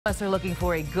Us are looking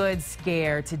for a good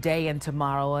scare today and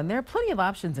tomorrow, and there are plenty of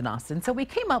options in Austin. So we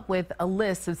came up with a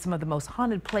list of some of the most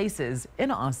haunted places in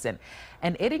Austin,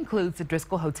 and it includes the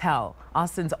Driskill Hotel.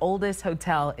 Austin's oldest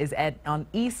hotel is on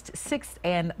East 6th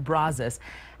and Brazos,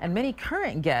 and many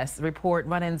current guests report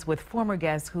run-ins with former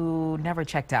guests who never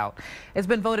checked out. It's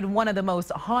been voted one of the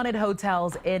most haunted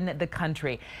hotels in the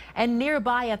country. And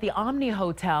nearby at the Omni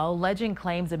Hotel, legend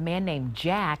claims a man named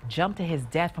Jack jumped to his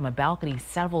death from a balcony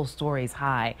several stories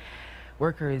high.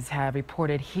 Workers have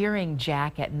reported hearing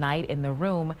Jack at night in the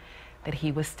room that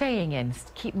he was staying in.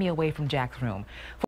 Keep me away from Jack's room.